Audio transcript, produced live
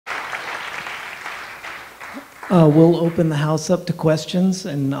We'll open the house up to questions,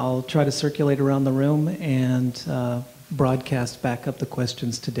 and I'll try to circulate around the room and broadcast back up the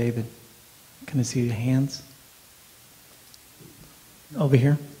questions to David. Can I see your hands? Over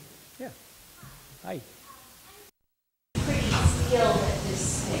here. Yeah. Hi. Pretty skilled at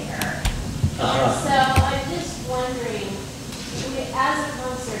despair. And so I'm just wondering, as a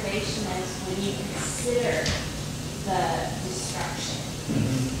conservationist, when you consider the destruction,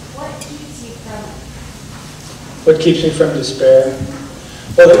 what keeps you from it? What keeps me from despair?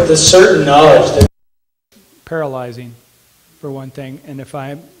 Well, the certain knowledge that... Paralyzing, for one thing, and if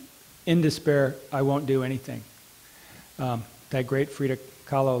I'm in despair, I won't do anything. That great Frida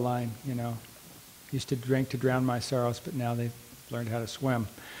Kahlo line, you know, used to drink to drown my sorrows, but now they've learned how to swim.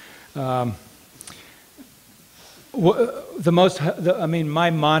 My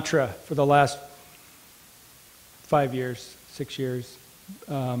mantra for the last 5 years, 6 years,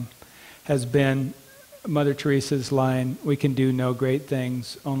 has been Mother Teresa's line, "We can do no great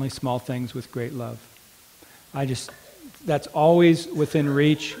things, only small things with great love." That's always within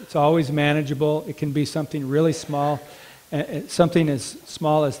reach. It's always manageable. It can be something really small, something as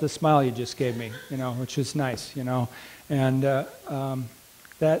small as the smile you just gave me, you know, which is nice, you know. And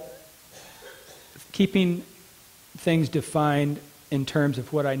that keeping things defined in terms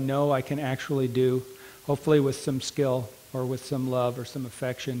of what I know I can actually do, hopefully with some skill or with some love or some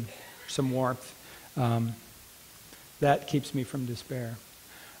affection, some warmth, that keeps me from despair.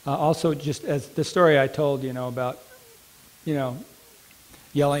 Also, just as the story I told, you know, about, you know,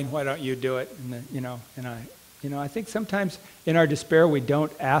 yelling, "Why don't you do it?" And I think sometimes in our despair we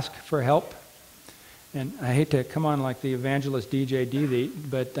don't ask for help. And I hate to come on like the evangelist DJ D,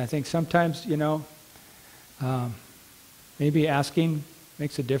 but I think sometimes, you know, maybe asking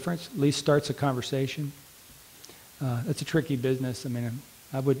makes a difference. At least starts a conversation. That's a tricky business. I mean,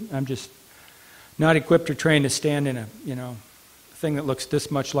 I'm just not equipped or trained to stand in a, you know, thing that looks this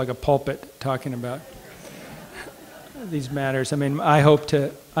much like a pulpit talking about these matters. I mean, I hope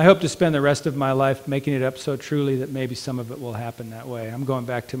to spend the rest of my life making it up so truly that maybe some of it will happen that way. I'm going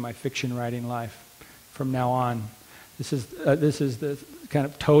back to my fiction writing life from now on. This is the kind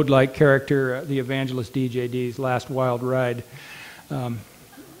of toad-like character, the evangelist DJ D's last wild ride. Yeah,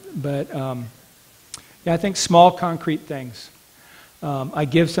 I think small concrete things. I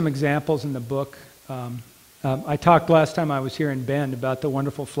give some examples in the book. I talked last time I was here in Bend about the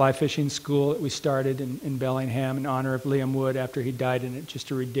wonderful fly fishing school that we started in Bellingham in honor of Liam Wood after he died in just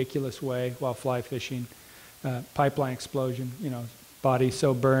a ridiculous way while fly fishing. Pipeline explosion, you know, body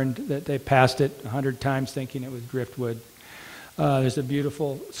so burned that they passed it 100 times thinking it was driftwood. There's a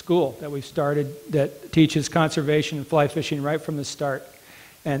beautiful school that we've started that teaches conservation and fly fishing right from the start.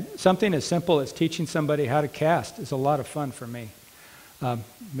 And something as simple as teaching somebody how to cast is a lot of fun for me.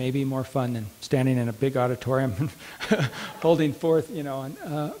 Maybe more fun than standing in a big auditorium and holding forth, you know.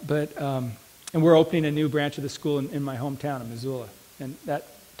 And we're opening a new branch of the school in my hometown of Missoula. And that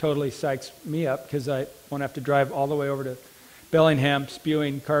totally psychs me up because I won't have to drive all the way over to Bellingham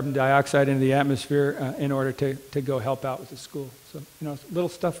spewing carbon dioxide into the atmosphere in order to go help out with the school. So, you know, little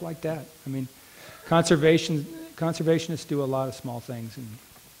stuff like that. I mean, conservationists do a lot of small things and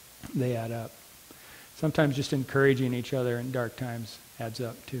they add up. Sometimes just encouraging each other in dark times adds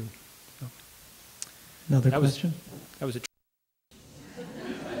up too. So, another question? That was a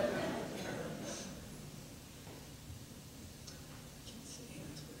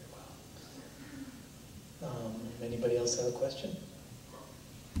Anybody else have a question?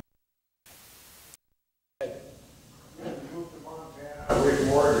 Don't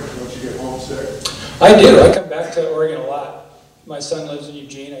you get homesick? I do. I come back to Oregon a lot. My son lives in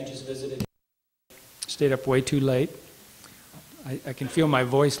Eugene. I just visited. Stayed up way too late. I can feel my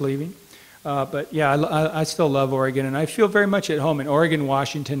voice leaving. But yeah, I still love Oregon, and I feel very much at home in Oregon,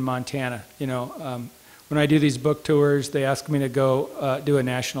 Washington, Montana. You know, when I do these book tours, they ask me to go do a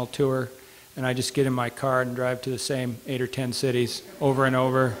national tour, and I just get in my car and drive to the same 8 or 10 cities over and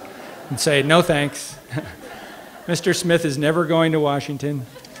over and say, no thanks. Mr. Smith is never going to Washington.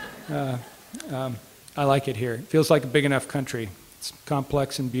 I like it here. It feels like a big enough country. It's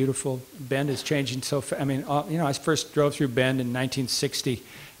complex and beautiful. Bend is changing so fast. I mean, you know, I first drove through Bend in 1960.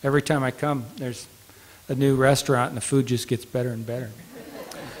 Every time I come, there's a new restaurant, and the food just gets better and better.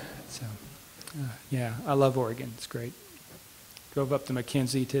 So, yeah, I love Oregon. It's great. Drove up to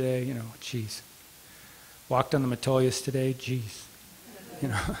McKenzie today. You know, geez. Walked on the Metolius today. Geez. You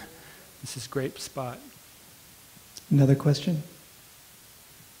know, this is a great spot. Another question?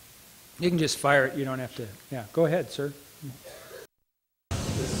 You can just fire it. You don't have to. Yeah, go ahead, sir.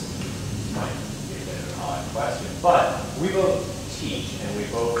 This might be a bit of an odd question, but we both teach, and we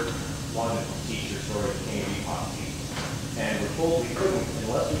both want to teach your story can be on me. And we're told we couldn't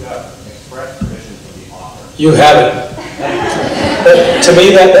unless we got express permission from the author. You have it. To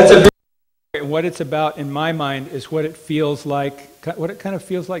me, that's a... What it's about, in my mind, is what it feels like, what it kind of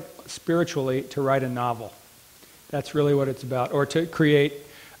feels like spiritually to write a novel. That's really what it's about, or to create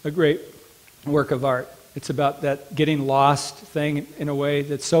a great work of art. It's about that getting lost thing in a way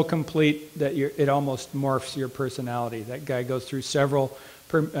that's so complete that it almost morphs your personality. That guy goes through several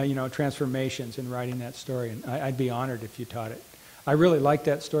transformations in writing that story, and I'd be honored if you taught it. I really liked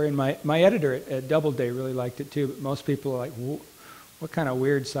that story, and my editor at Doubleday really liked it too, but most people are like, what kind of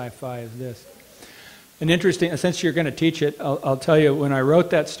weird sci-fi is this? And interesting, since you're going to teach it, I'll tell you, when I wrote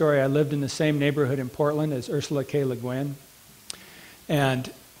that story, I lived in the same neighborhood in Portland as Ursula K. Le Guin.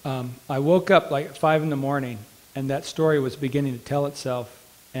 And I woke up like at 5 in the morning, and that story was beginning to tell itself,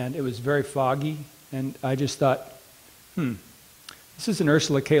 and it was very foggy, and I just thought, this is an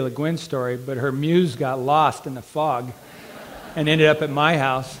Ursula K. Le Guin story, but her muse got lost in the fog and ended up at my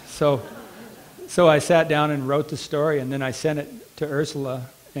house. So I sat down and wrote the story, and then I sent it to Ursula,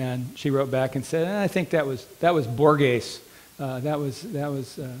 and she wrote back and said, I think that was Borges. That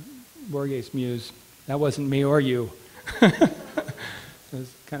was Borges' muse. That wasn't me or you. It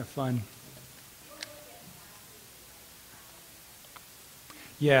was kind of fun.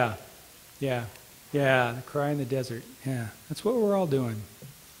 Yeah, the cry in the desert. Yeah, that's what we're all doing.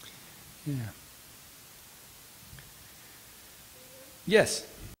 Yeah. Yes?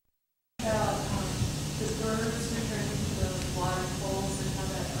 About the birds returning to the waterfalls and how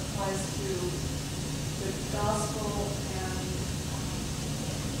that applies to the gospel and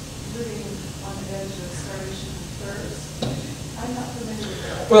living on the edge of starvation and thirst. I'm not familiar with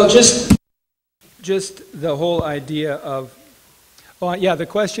that. Well, just the whole idea of, the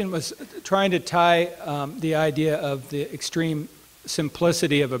question was trying to tie the idea of the extreme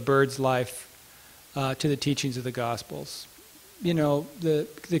simplicity of a bird's life to the teachings of the Gospels. You know, the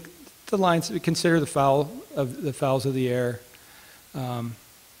lines that we consider the fowls of the air, and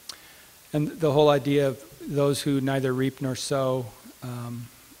the whole idea of those who neither reap nor sow,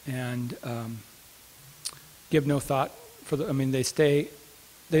 and give no thought for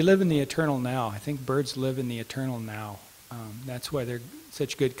they live in the eternal now. I think birds live in the eternal now. That's why they're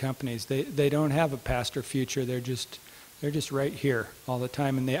such good companies. They don't have a past or future. They're just right here all the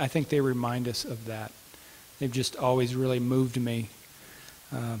time, and I think they remind us of that. They've just always really moved me.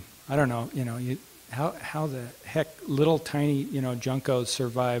 I don't know, how the heck little tiny, juncos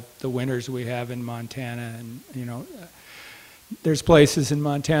survive the winters we have in Montana, and there's places in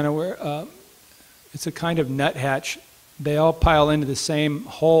Montana where it's a kind of nuthatch. They all pile into the same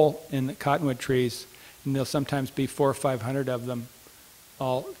hole in the cottonwood trees, and there'll sometimes be 400 or 500 of them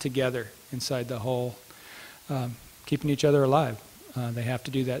all together inside the hole, keeping each other alive. They have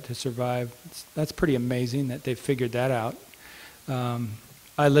to do that to survive. That's pretty amazing that they've figured that out.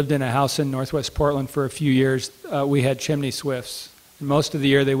 I lived in a house in northwest Portland for a few years. We had chimney swifts. And most of the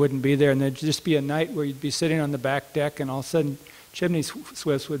year they wouldn't be there, and there'd just be a night where you'd be sitting on the back deck, and all of a sudden chimney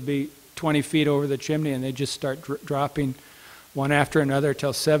swifts would be 20 feet over the chimney, and they'd just start dropping one after another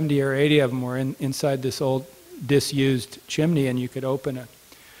till 70 or 80 of them were inside this old disused chimney, and you could open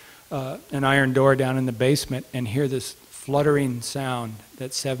an iron door down in the basement and hear this fluttering sound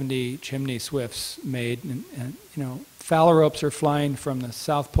that 70 chimney swifts made, and phallus ropes are flying from the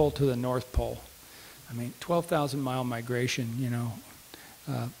South Pole to the North Pole. 12,000 mile migration,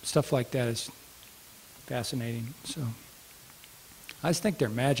 stuff like that is fascinating. So I just think they're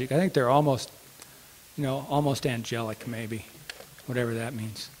magic. I think they're almost angelic, maybe, whatever that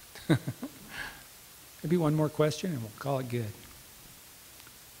means. Maybe one more question and we'll call it good.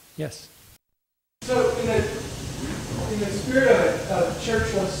 Yes? So in the spirit of a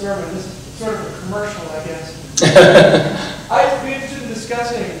church-less sermon, this is sort of a commercial, I guess. I'd be interested in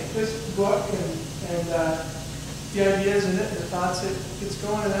discussing this book and the ideas in it, the thoughts it's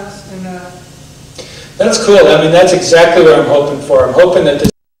going in us. And that's cool. That's exactly what I'm hoping for. I'm hoping that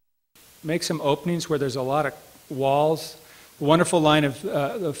this make some openings where there's a lot of walls. The wonderful line of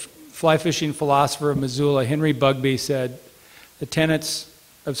the fly fishing philosopher of Missoula, Henry Bugby, said, "The tenets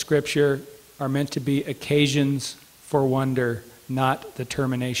of Scripture are meant to be occasions for wonder, not the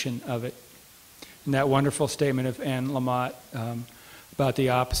termination of it." And that wonderful statement of Anne Lamott about the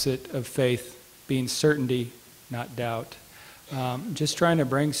opposite of faith being certainty, not doubt. Just trying to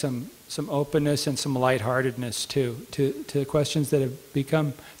bring some openness and some lightheartedness to questions that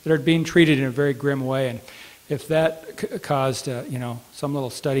are being treated in a very grim way. And if that caused some little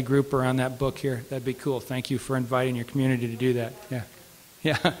study group around that book here, that'd be cool. Thank you for inviting your community to do that.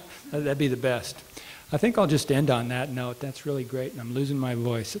 Yeah, that'd be the best. I think I'll just end on that note. That's really great, and I'm losing my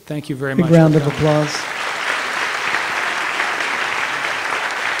voice. Thank you very much. Big round of applause.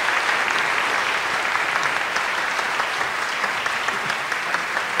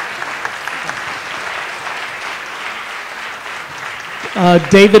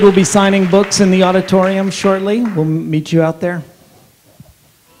 David will be signing books in the auditorium shortly. We'll meet you out there.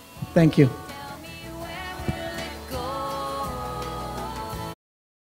 Thank you.